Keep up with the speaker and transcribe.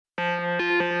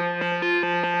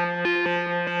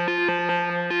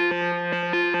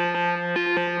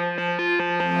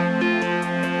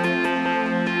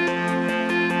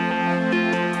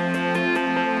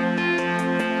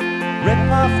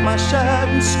off my shirt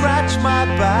and scratch my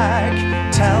back.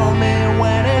 Tell me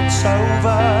when it's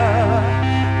over.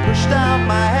 Push down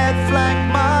my head, flank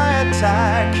my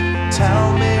attack.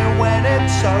 Tell me when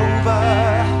it's over.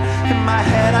 In my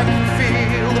head I can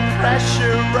feel the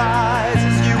pressure rise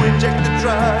as you inject the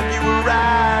drug you were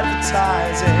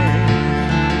advertising.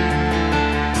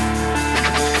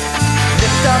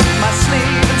 Lift up my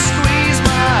sleeve and squeeze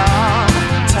my arm.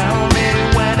 Tell me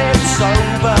when it's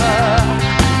over.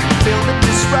 Feel the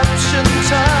disruption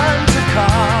turn to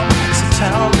calm. So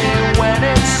tell me when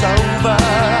it's over.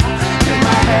 In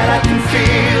my head I can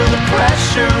feel the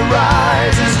pressure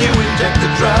rise as you inject the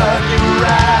drug you were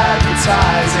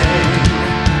advertising.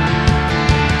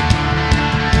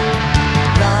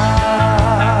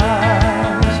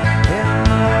 Lies in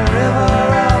the river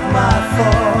of my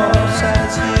thoughts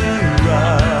as you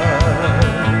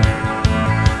run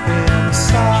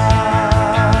inside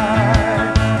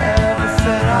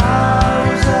everything I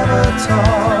was ever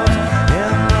taught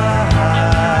in the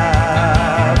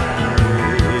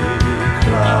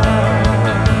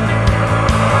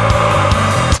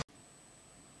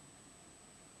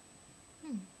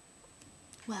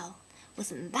Well,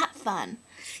 wasn't that fun?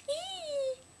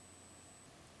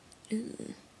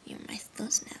 Ooh, you're my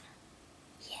thoughts now.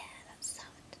 Yeah, that's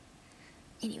hot.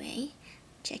 Anyway,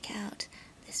 check out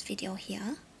this video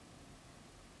here.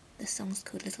 The song's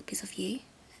called Little Piece of You,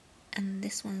 and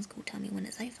this one's called Tell Me When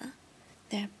It's Over.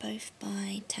 They're both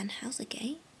by Tan Hauser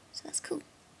Gate, so that's cool.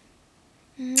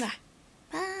 Mwah.